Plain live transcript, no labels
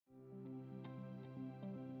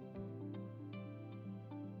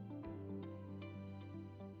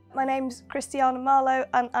My name's Christiana Marlowe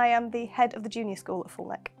and I am the head of the junior school at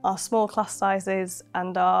Fulneck. Our small class sizes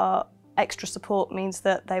and our extra support means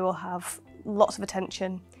that they will have lots of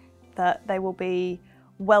attention, that they will be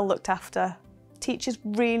well looked after. Teachers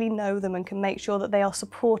really know them and can make sure that they are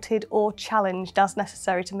supported or challenged as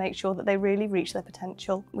necessary to make sure that they really reach their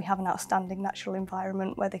potential. We have an outstanding natural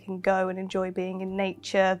environment where they can go and enjoy being in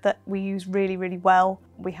nature that we use really, really well.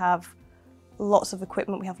 We have lots of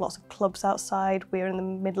equipment, we have lots of clubs outside. We're in the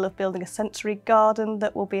middle of building a sensory garden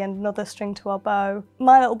that will be another string to our bow.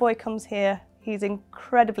 My little boy comes here, he's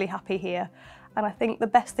incredibly happy here, and I think the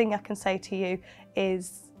best thing I can say to you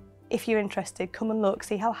is, if you're interested, come and look,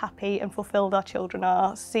 see how happy and fulfilled our children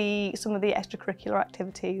are, see some of the extracurricular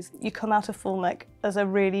activities. You come out of Fulneck as a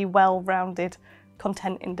really well-rounded,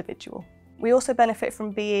 content individual. We also benefit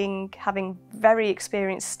from having very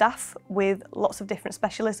experienced staff with lots of different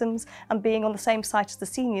specialisms and being on the same site as the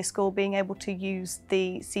senior school, being able to use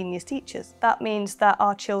the seniors teachers. That means that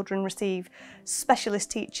our children receive specialist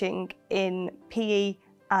teaching in PE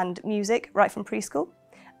and music right from preschool.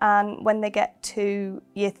 And when they get to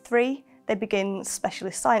year 3, they begin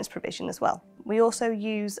specialist science provision as well. We also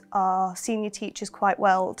use our senior teachers quite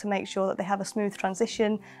well to make sure that they have a smooth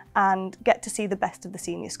transition and get to see the best of the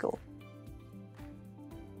senior school.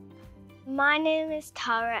 My name is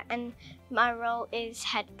Tara and my role is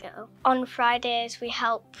head girl. On Fridays we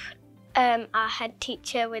help our head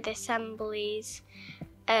teacher with assemblies.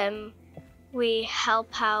 We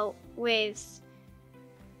help out with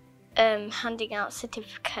handing out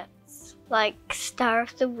certificates like Star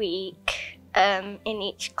of the Week in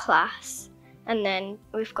each class, and then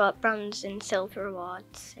we've got bronze and silver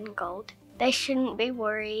awards and gold. They shouldn't be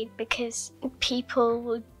worried because people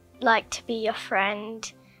would like to be your friend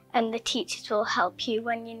and the teachers will help you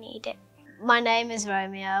when you need it. My name is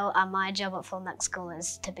Romeo and my job at Fulneck School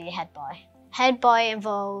is to be head boy. Head boy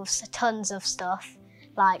involves tons of stuff,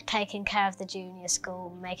 like taking care of the junior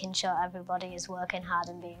school, making sure everybody is working hard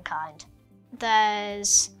and being kind.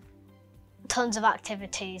 There's tons of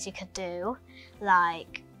activities you could do,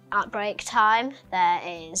 like at break time there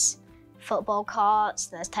is football courts,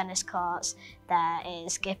 there's tennis courts, there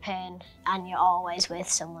is skipping, and you're always with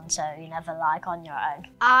someone, so you're never like on your own.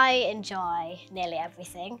 I enjoy nearly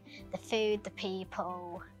everything. The food, the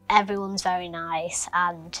people, everyone's very nice,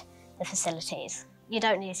 and the facilities. You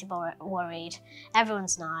don't need to be worried.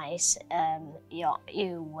 Everyone's nice.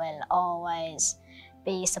 You will always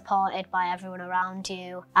be supported by everyone around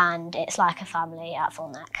you, and it's like a family at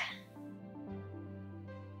Fulneck.